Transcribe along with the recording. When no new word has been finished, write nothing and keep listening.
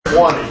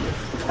20,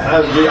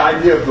 the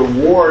idea of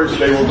the wars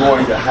they were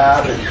going to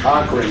have in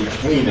conquering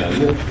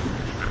Canaan.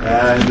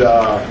 And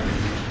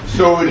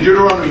so in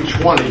Deuteronomy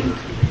 20,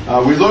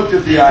 we looked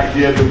at the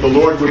idea that the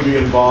Lord would be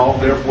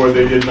involved, therefore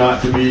they did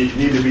not need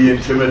to be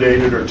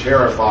intimidated or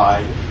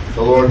terrified.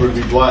 The Lord would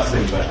be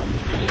blessing them.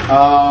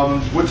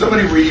 Would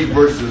somebody read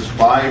verses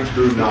 5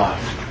 through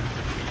 9?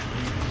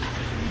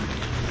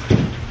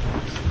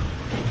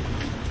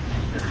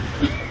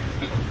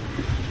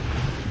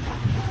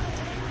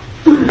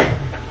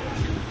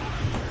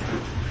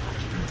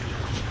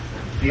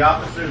 The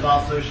officers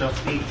also shall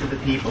speak to the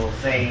people,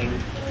 saying,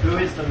 Who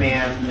is the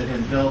man that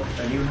has built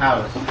a new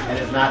house and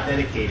has not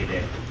dedicated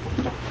it?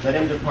 Let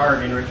him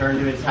depart and return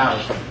to his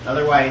house.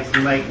 Otherwise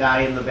he might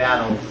die in the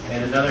battle,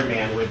 and another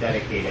man would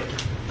dedicate it.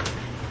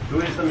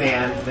 Who is the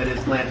man that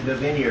has planted a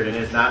vineyard and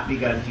has not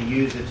begun to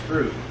use its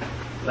fruit?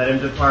 Let him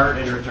depart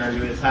and return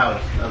to his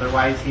house.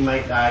 Otherwise he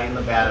might die in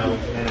the battle,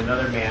 and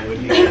another man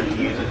would begin to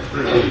use its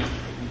fruit.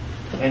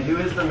 And who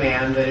is the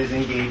man that is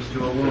engaged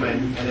to a woman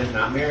and has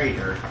not married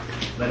her?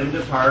 Let him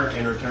depart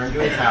and return to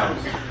his house.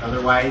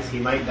 Otherwise he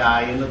might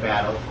die in the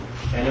battle,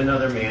 and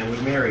another man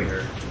would marry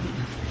her.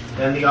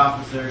 Then the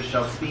officers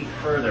shall speak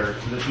further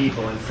to the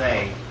people and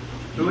say,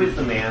 Who is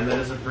the man that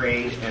is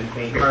afraid and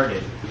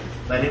faint-hearted?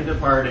 Let him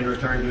depart and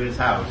return to his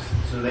house,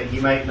 so that he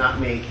might not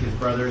make his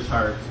brother's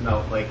hearts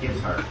melt like his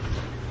heart.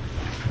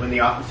 When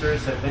the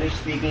officers have finished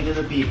speaking to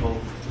the people,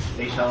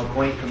 they shall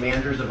appoint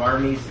commanders of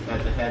armies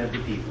at the head of the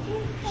people.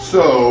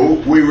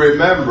 So we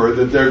remember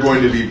that they're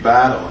going to be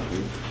battling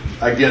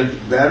against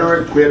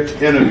better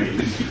equipped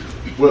enemies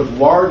with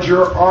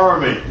larger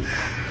armies,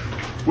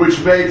 which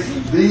makes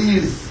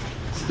these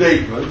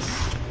statements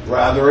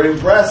rather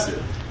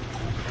impressive.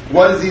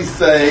 What is he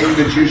saying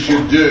that you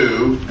should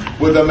do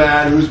with a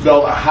man who's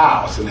built a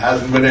house and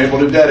hasn't been able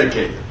to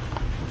dedicate it?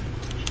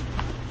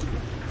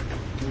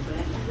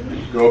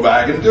 Go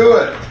back and do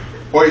it.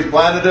 Or he's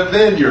planted a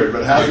vineyard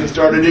but hasn't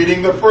started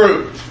eating the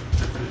fruit.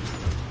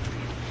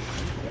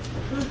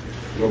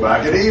 Go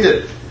back and eat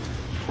it.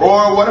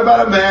 Or what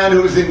about a man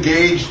who's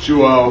engaged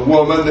to a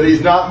woman that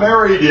he's not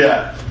married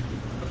yet?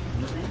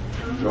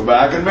 Go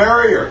back and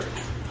marry her.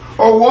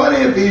 Or what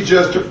if he's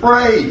just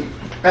afraid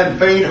and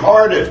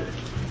faint-hearted?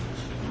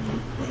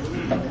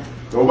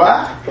 Go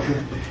back.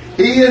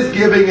 He is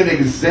giving an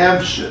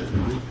exemption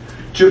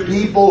to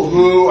people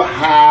who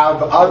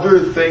have other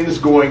things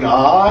going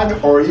on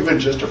or even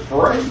just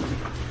afraid.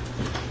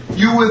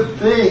 You would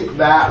think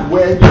that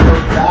when you're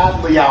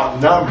badly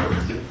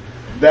outnumbered,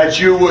 that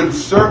you would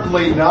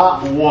certainly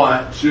not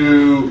want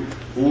to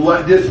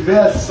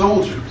dismiss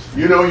soldiers.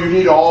 You know, you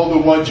need all the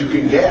ones you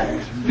can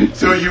get.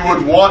 So you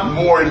would want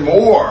more and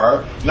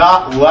more,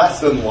 not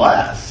less and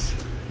less.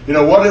 You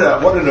know, what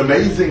an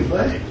amazing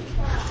thing.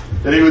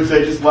 That he would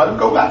say, just let him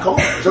go back home.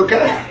 It's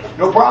okay.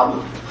 No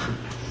problem.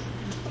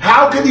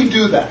 How can he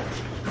do that?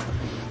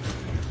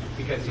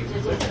 Because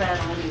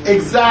he's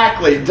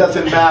exactly. It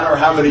doesn't matter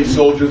how many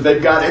soldiers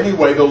they've got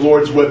anyway. The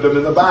Lord's with them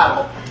in the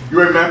battle.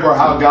 You remember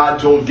how God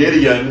told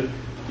Gideon,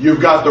 you've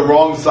got the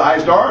wrong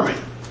sized army.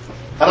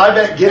 And I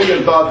bet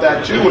Gideon thought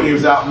that too when he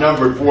was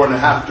outnumbered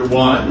 4.5 to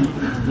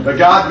 1. But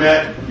God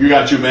meant, you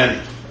got too many.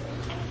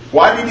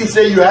 Why did he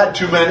say you had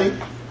too many?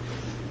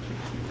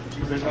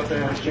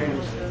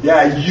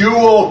 Yeah, you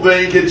will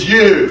think it's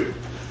you.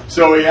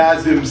 So he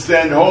has him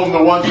send home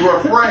the ones who are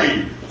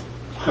afraid.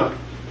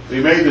 He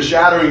made the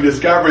shattering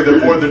discovery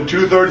that more than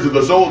 2/3 of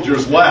the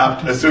soldiers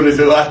left as soon as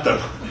he left them.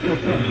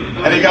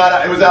 And he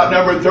was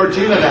outnumbered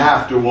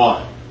 13.5 to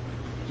 1.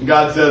 And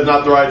God says,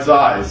 not the right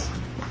size.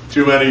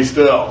 Too many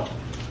still.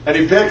 And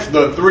he picks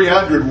the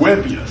 300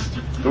 wimpiest.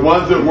 The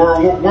ones that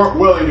weren't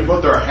willing to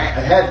put their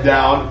head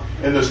down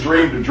in the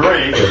stream to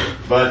drink,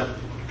 but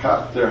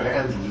cupped their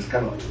hands and just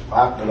kind of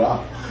lapped it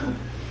up.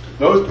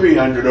 Those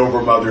 300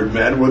 overmothered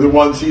men were the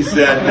ones he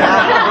said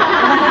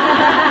now.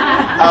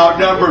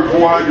 Outnumbered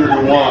 400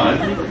 to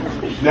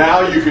 1.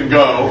 Now you can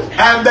go.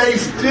 And they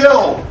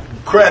still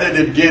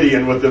credited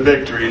Gideon with the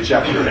victory in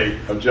chapter 8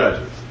 of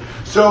Judges.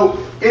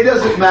 So it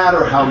doesn't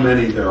matter how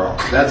many there are.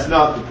 That's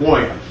not the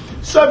point.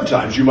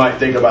 Sometimes you might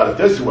think about it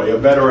this way. A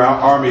better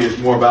army is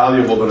more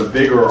valuable than a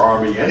bigger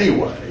army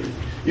anyway.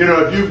 You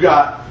know, if you've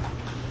got,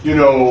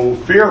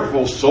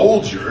 fearful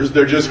soldiers,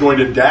 they're just going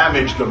to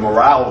damage the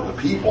morale of the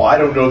people. I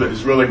don't know that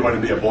it's really going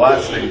to be a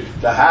blessing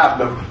to have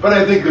them. But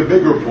I think the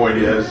bigger point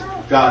is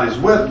God is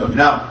with them.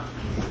 Now,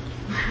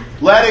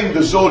 letting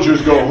the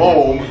soldiers go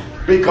home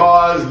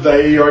because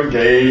they are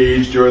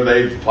engaged or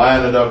they've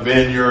planted a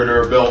vineyard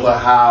or built a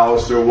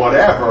house or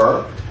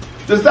whatever,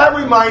 does that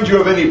remind you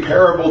of any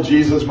parable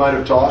Jesus might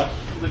have taught?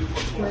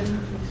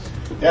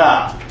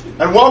 Yeah.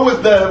 And what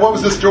was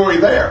the story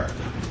there?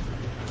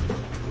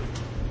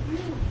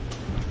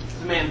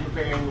 It's a man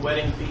preparing a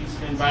wedding feast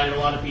and invited a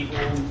lot of people.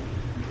 And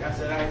I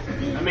said,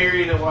 I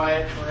married a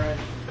wife, or I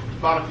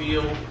bought a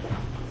field.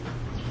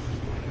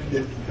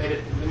 They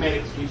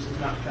made excuses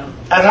not to come.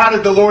 And how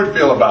did the Lord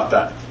feel about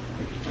that?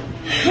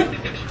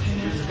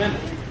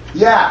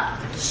 Yeah.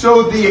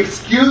 So the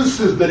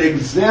excuses that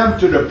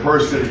exempted a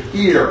person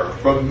here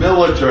from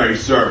military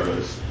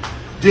service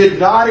did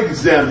not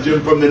exempt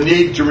him from the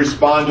need to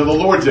respond to the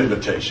Lord's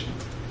invitation.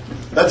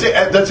 That's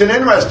an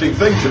interesting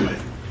thing to me.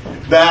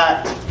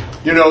 That,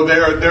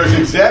 there's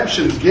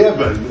exemptions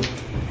given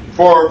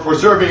for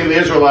serving in the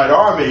Israelite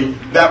army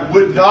that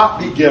would not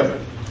be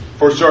given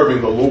for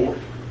serving the Lord.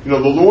 The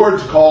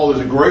Lord's call is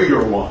a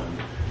greater one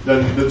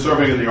than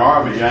serving in the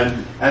army,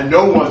 and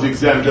no one's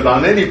exempted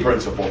on any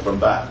principle from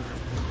that.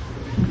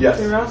 Yes?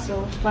 They're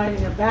also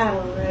fighting a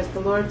battle, whereas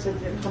the Lord said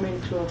they're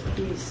coming to a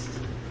feast.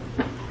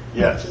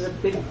 Yes. So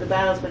the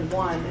battle's been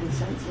won, in a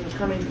sense, and they're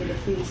coming to the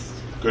feast.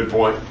 Good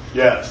point.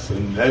 Yes.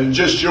 And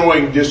just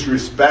showing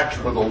disrespect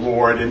for the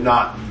Lord and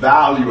not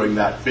valuing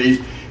that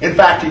feast. In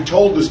fact, he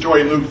told the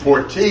story in Luke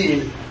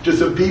 14 to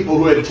some people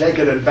who had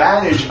taken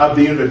advantage of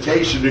the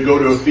invitation to go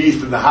to a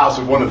feast in the house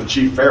of one of the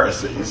chief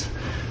Pharisees.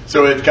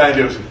 So it kind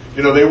of,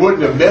 they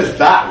wouldn't have missed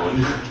that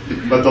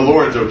one, but the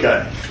Lord's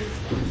okay.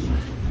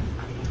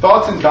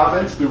 Thoughts and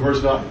comments through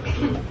verse 9?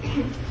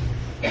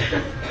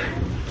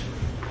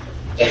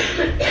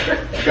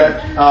 Okay.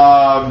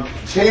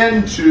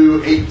 10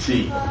 to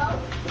 18.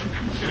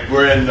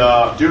 We're in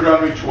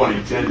Deuteronomy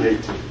 20, 10 to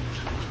 18.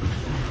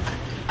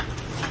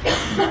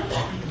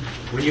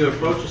 When you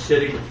approach a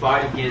city to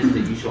fight against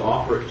it, you shall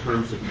offer it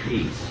terms of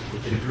peace.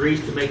 If it agrees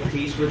to make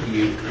peace with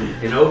you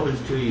and opens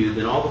to you,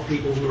 then all the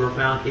people who are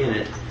found in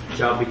it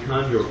shall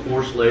become your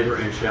forced labor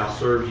and shall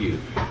serve you.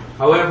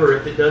 However,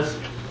 if it does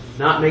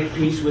not make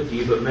peace with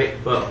you, but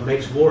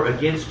makes war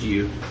against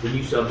you, then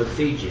you shall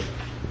besiege it.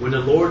 When the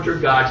Lord your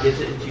God gives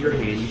it into your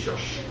hand, you shall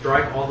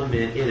strike all the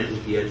men in it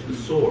with the edge of the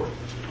sword.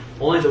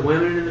 Only the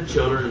women and the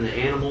children and the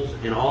animals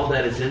and all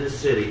that is in the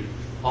city,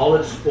 all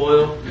its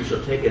spoil, you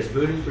shall take as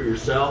booty for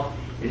yourself,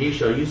 and you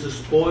shall use the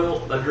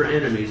spoil of your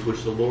enemies,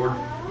 which the Lord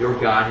your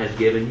God has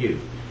given you.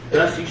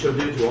 Thus you shall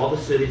do to all the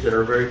cities that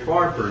are very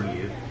far from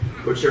you,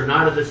 which are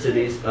not of the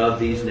cities of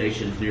these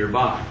nations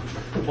nearby.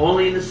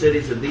 Only in the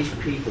cities of these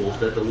peoples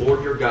that the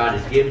Lord your God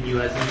has given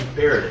you as an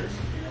inheritance,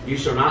 you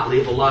shall not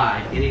leave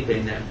alive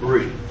anything that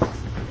breathes.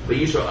 But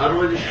you shall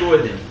utterly destroy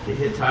them, the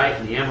Hittite,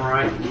 and the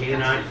Amorite, the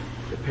Canaanite,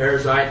 the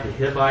Perizzite, the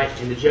Hivite,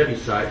 and the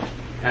Jebusite,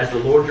 as the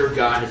Lord your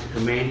God has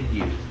commanded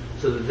you,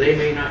 so that they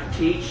may not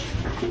teach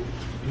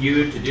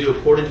you to do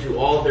according to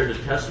all their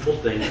detestable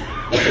things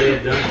which they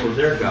have done for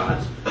their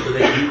gods, so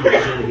that you will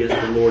sin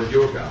against the Lord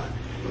your God.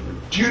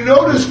 Do you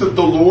notice that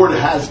the Lord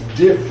has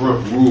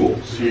different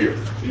rules here?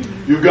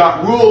 You've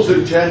got rules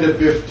in 10 to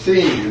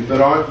 15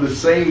 that aren't the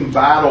same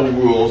battle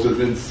rules as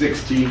in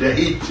 16 to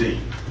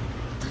 18.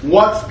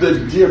 What's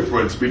the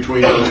difference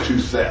between those two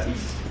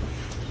sets?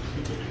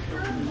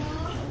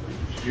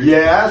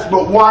 Yes,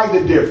 but why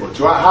the difference?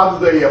 How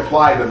do they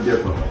apply them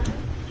differently?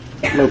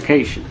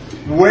 Location.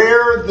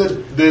 Where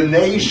the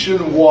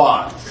nation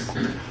was.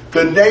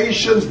 The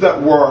nations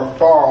that were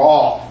far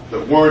off,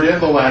 that weren't in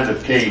the land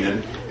of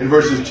Canaan, in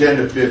verses 10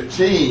 to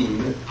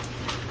 15,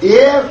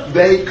 if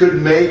they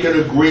could make an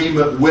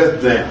agreement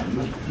with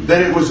them,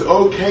 then it was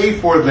okay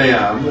for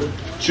them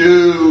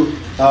to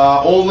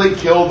only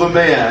kill the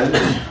men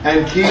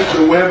and keep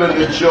the women,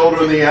 the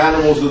children, the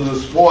animals, and the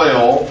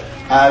spoil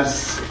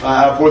as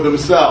for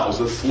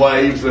themselves, as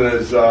slaves and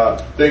as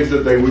things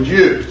that they would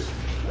use.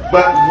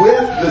 But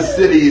with the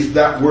cities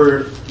that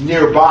were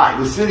nearby,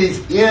 the cities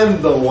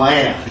in the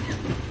land,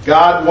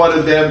 God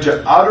wanted them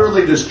to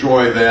utterly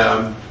destroy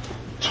them,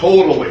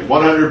 totally,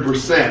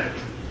 100%.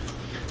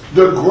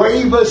 The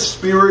gravest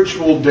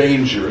spiritual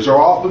dangers are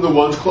often the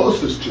ones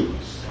closest to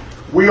us.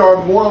 We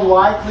are more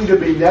likely to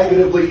be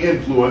negatively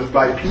influenced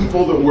by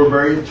people that we're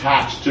very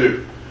attached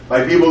to,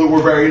 by people that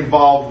we're very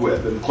involved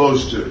with and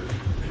close to.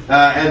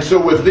 And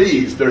so with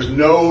these, there's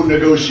no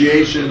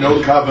negotiation,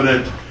 no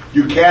covenant.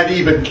 You can't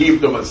even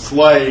keep them as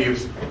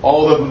slaves.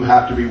 All of them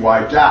have to be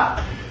wiped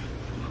out.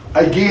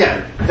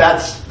 Again,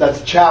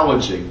 that's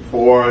challenging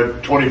for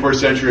 21st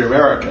century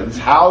Americans.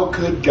 How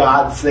could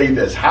God say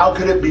this? How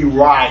could it be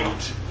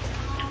right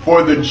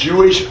for the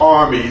Jewish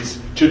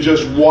armies to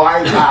just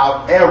wipe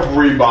out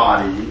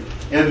everybody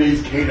in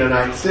these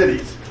Canaanite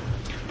cities?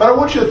 But I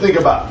want you to think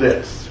about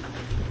this.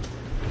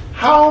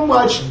 How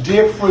much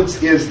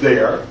difference is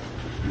there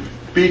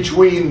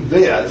between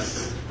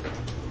this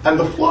and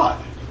the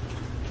flood?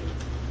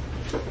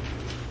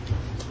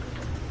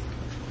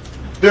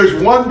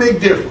 There's one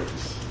big difference.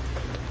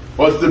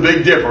 What's the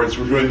big difference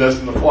between this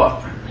and the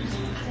flood?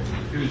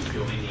 Who's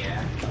doing the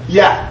act?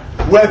 Yeah,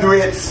 whether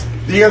it's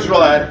the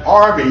Israelite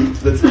army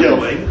that's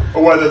killing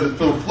or whether it's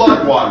the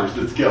flood waters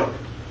that's killing.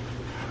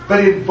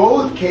 But in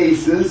both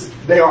cases,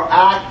 they are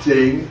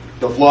acting,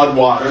 the flood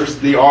waters,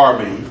 the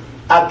army,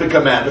 at the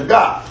command of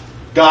God.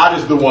 God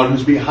is the one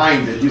who's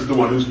behind it. He's the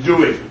one who's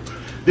doing it.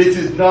 This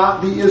is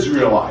not the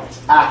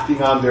Israelites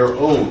acting on their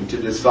own to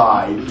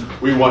decide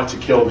we want to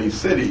kill these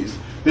cities.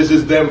 This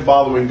is them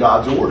following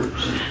God's orders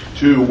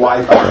to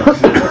wipe out the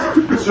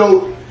cities.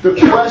 So the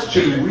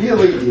question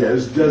really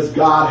is, does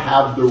God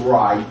have the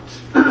right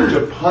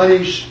to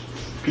punish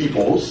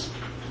peoples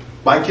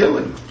by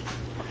killing them?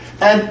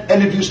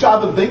 And if you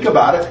stop and think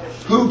about it,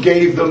 who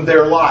gave them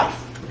their life?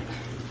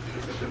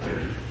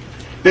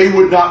 They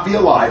would not be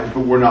alive if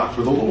it were not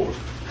for the Lord.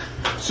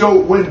 So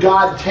when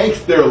God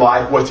takes their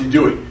life, what's he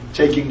doing?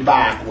 Taking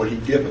back what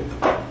he'd given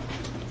them.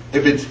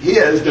 If it's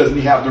his, doesn't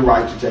he have the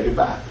right to take it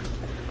back?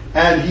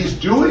 And he's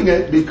doing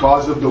it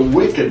because of the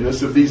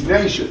wickedness of these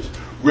nations.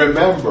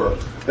 Remember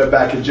that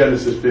back in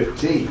Genesis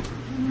 15,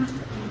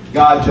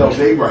 God tells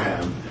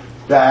Abraham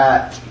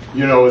that,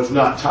 it's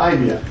not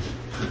time yet.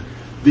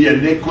 The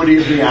iniquity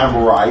of the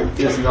Amorite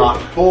is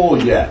not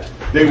full yet.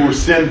 They were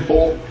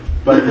sinful,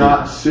 but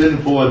not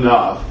sinful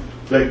enough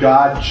that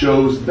God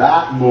chose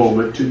that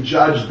moment to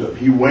judge them.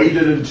 He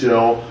waited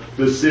until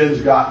the sins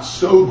got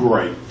so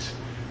great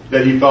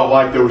that he felt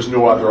like there was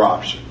no other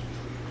option.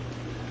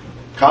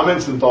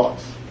 Comments and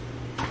thoughts?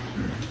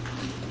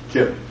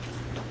 Kim?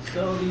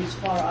 So these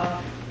far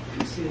off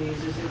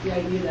cities, is it the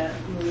idea that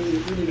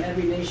really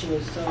every nation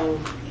was so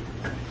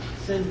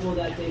sinful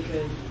that they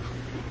could,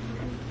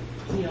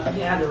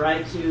 they had the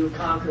right to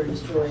conquer,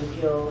 destroy, and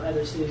kill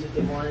other cities if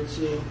they wanted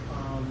to?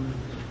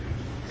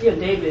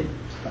 David,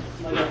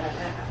 so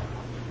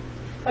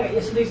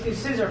these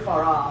cities are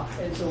far off,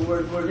 and so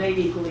were they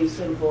equally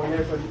sinful, and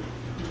therefore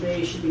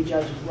they should be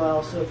judged as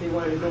well. So if they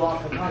wanted to go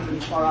off and conquer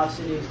these far off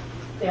cities,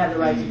 they had the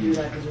right to do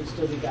that because it would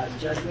still be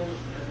God's judgment.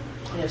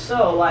 And if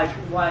so,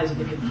 why is it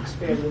they could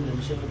spare women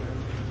and children?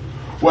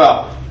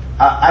 Well,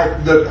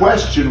 the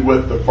question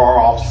with the far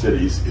off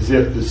cities is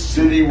if the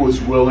city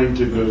was willing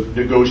to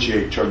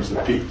negotiate terms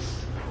of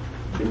peace.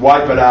 They'd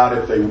wipe it out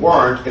if they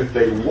weren't. If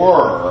they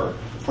were,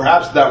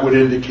 perhaps that would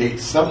indicate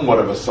somewhat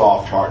of a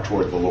soft heart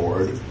toward the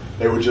Lord.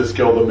 They would just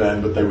kill the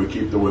men, but they would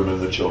keep the women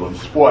and the children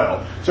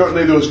spoiled.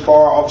 Certainly those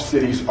far off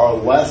cities are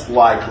less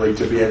likely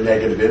to be a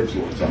negative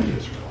influence on the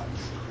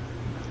Israelites.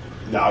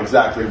 Now,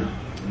 exactly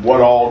what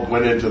all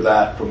went into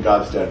that from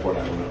God's standpoint,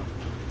 I don't know.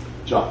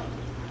 John?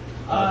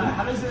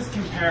 How does this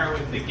compare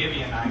with the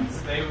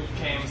Gibeonites? They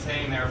came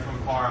saying they're from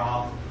far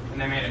off,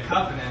 and they made a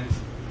covenant,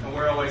 and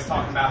we're always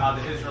talking about how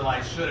the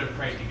Israelites should have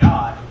prayed to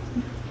God.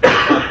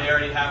 But they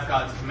already have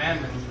God's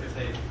commandments if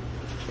they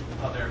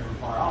thought they were from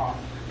far off.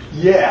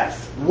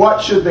 Yes.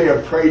 What should they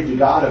have prayed to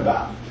God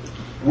about?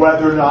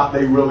 Whether or not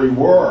they really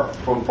were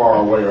from far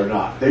away or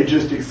not. They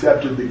just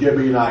accepted the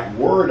Gibeonite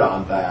word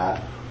on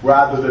that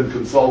rather than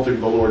consulting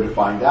the Lord to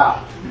find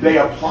out. They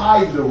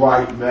applied the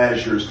right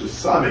measures to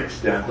some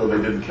extent, though they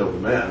didn't kill the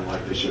men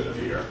like they should have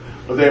here.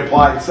 But they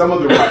applied some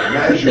of the right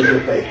measures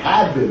if they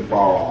had been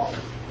far off.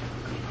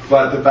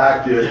 But the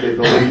fact is they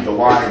believed the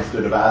lie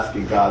instead of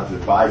asking God's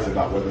advice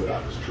about whether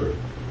that was true.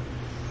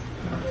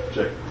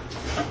 Jake?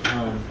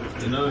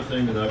 Another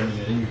thing that I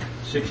in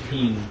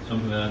 16,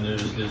 something that I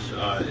noticed is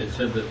it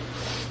said that,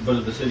 but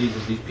of the cities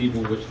of these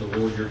people which the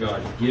Lord your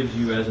God gives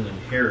you as an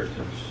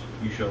inheritance,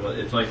 you shall.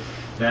 It's like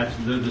that's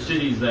the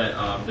cities that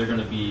they're going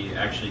to be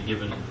actually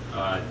given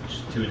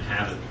to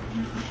inhabit.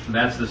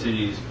 That's the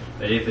cities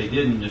that if they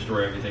didn't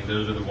destroy everything,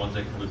 those are the ones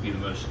that would be the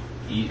most.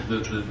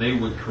 They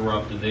would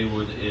corrupt and they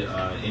would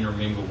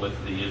intermingle with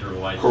the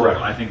Israelites. Correct.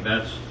 So I think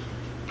that's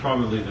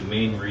probably the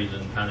main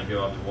reason. Kind of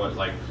go up to what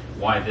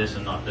why this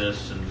and not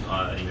this, and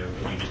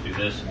can you just do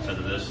this instead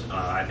of this?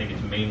 I think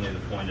it's mainly the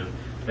point of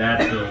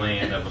that's the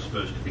land that was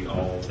supposed to be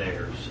all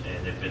theirs,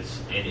 and if there's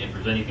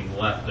anything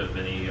left of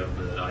any of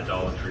the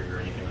idolatry or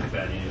anything like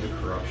that, any of the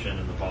corruption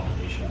and the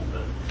abomination,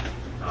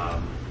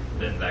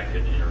 then that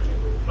could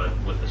intermingle. But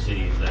with the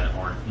cities that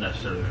aren't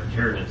necessarily their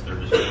inheritance, they're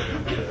just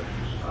going to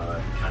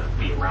kind of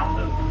be around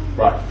them.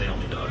 Right. They don't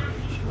need to utterly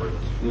destroy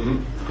them.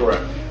 Mm-hmm.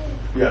 Correct.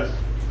 Yes.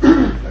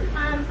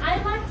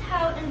 I liked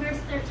how in verse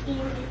 13,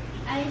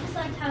 I just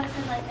liked how it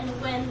said, and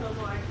when the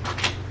Lord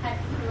had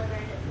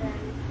delivered them,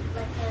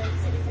 the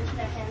cities into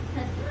their hands.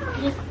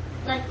 Because just,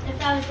 if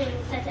that was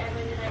being said to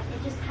everybody,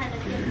 it just kind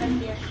of gives them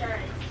the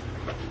assurance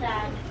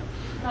that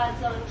God's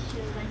going to,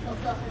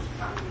 fulfill his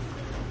promise.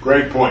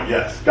 Great point,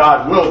 yes.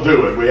 God will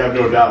do it. We have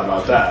no doubt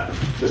about that.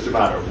 Just a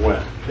matter of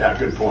when. Yeah,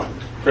 good point.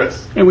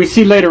 Chris? And we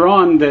see later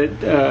on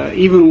that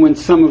even when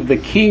some of the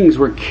kings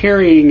were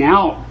carrying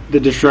out the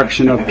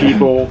destruction of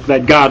people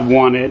that God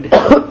wanted,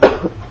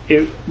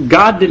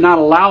 God did not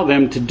allow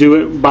them to do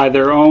it by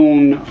their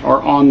own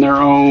or on their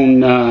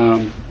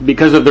own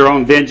because of their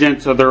own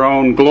vengeance or their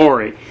own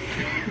glory.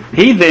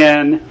 He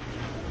then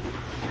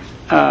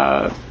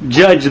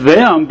judged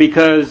them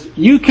because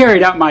you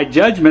carried out my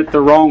judgment the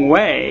wrong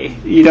way.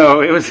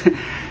 It was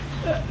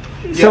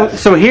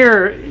so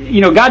here,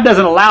 God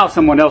doesn't allow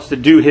someone else to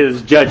do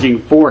his judging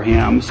for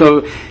him.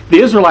 So the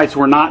Israelites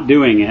were not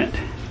doing it.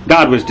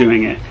 God was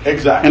doing it.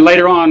 Exactly. And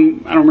later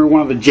on, I don't remember,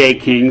 one of the J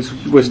Kings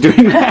was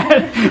doing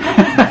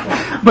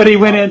that. But he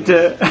went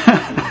into...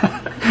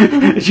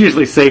 it's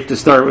usually safe to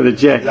start with a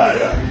J.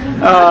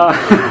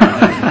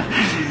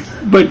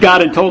 But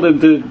God had told him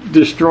to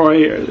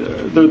destroy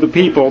the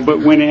people, but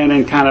went in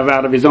and kind of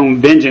out of his own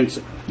vengeance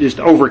just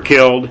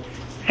overkilled,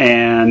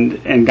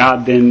 and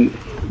God then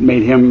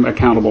made him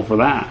accountable for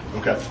that.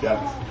 Okay,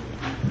 yeah.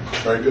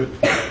 Very good.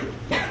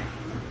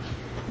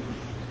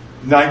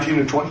 19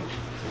 and 20.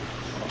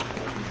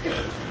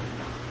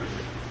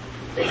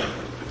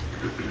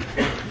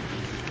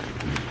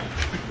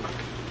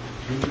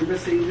 When you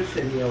besiege a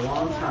city a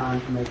long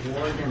time to make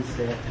war against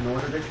it in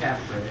order to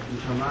capture it, you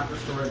shall not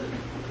destroy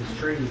its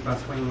trees by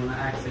swinging an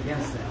axe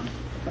against them.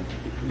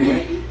 You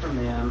may eat from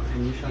them,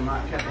 and you shall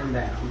not cut them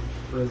down.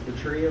 For is the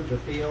tree of the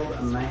field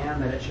a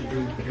man that it should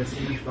be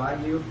besieged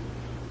by you?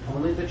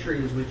 Only the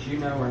trees which you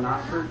know are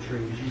not fruit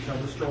trees you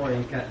shall destroy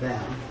and cut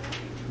down,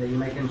 that you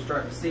may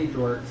construct siege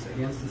works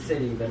against the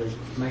city that is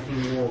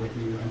making war with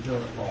you until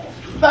it falls.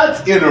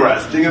 That's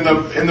interesting. In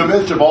the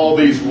midst of all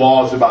these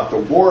laws about the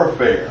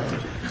warfare,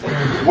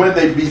 when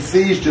they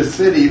besieged a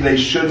city, they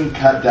shouldn't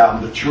cut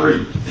down the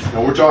trees.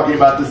 Now we're talking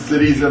about the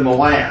cities in the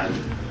land.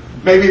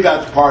 Maybe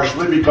that's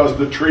partially because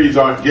the trees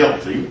aren't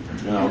guilty.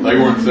 They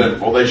weren't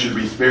sinful. They should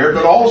be spared.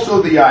 But also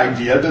the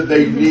idea that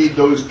they need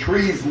those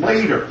trees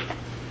later.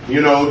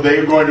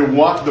 They're going to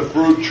want the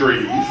fruit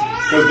trees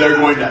because they're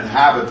going to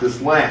inhabit this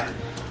land.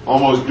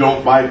 Almost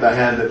don't bite the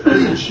hand that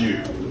feeds you.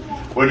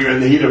 When you're in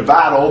the heat of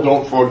battle,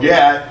 don't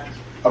forget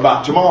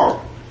about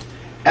tomorrow.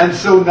 And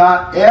so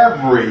not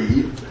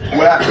every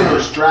weapon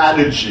or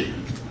strategy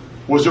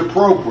was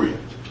appropriate.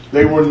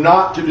 They were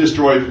not to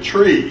destroy the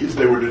trees.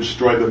 They were to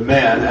destroy the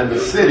men and the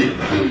city.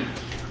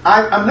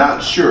 I'm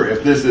not sure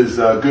if this is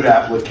a good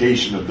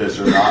application of this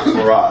or not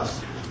for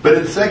us. But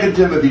in 2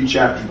 Timothy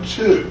chapter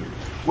 2,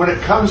 when it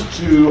comes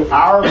to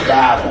our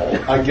battle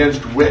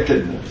against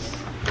wickedness,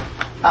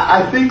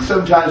 I think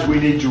sometimes we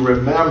need to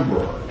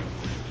remember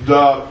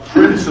the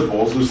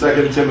principles of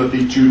 2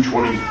 Timothy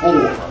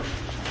 2:24.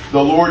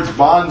 The Lord's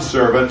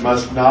bondservant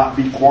must not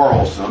be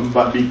quarrelsome,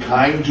 but be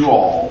kind to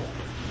all,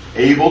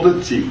 able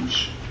to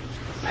teach,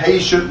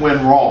 patient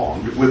when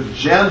wronged, with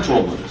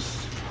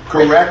gentleness,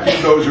 correcting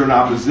those who are in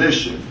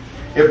opposition,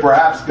 if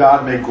perhaps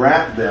God may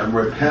grant them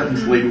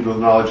repentance leading to the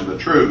knowledge of the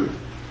truth,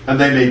 and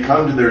they may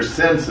come to their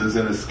senses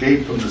and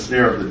escape from the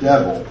snare of the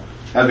devil,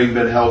 having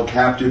been held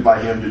captive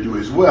by him to do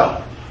his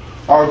will.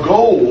 Our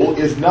goal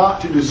is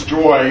not to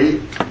destroy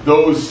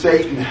those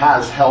Satan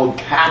has held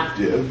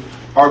captive.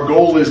 Our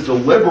goal is to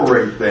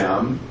liberate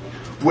them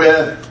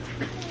with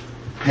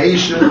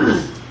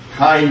patience,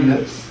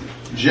 kindness,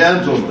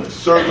 gentleness,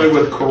 certainly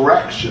with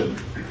correction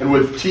and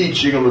with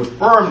teaching and with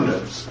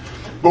firmness.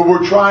 But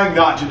we're trying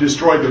not to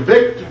destroy the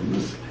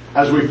victims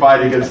as we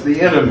fight against the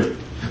enemy.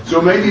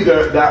 So maybe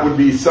that would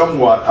be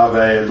somewhat of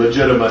a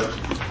legitimate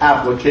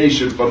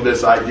application from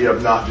this idea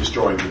of not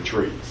destroying the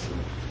trees.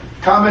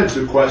 Comments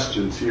or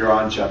questions here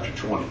on chapter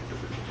 20?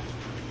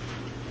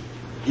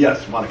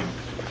 Yes, Monica.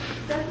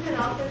 Doesn't it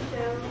also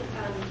show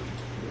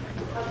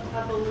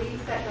a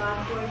belief that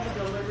God's going to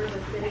deliver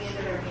the city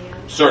into their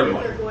hands?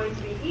 Certainly. They're going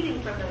to be eating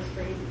from those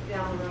trees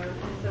down the road,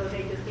 and so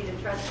they just need to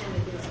trust Him to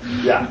do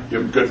it. Yeah, you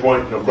have a good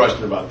point. No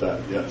question about that.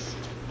 Yes.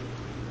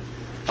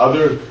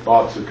 Other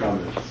thoughts or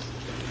comments?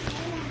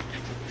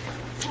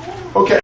 Okay.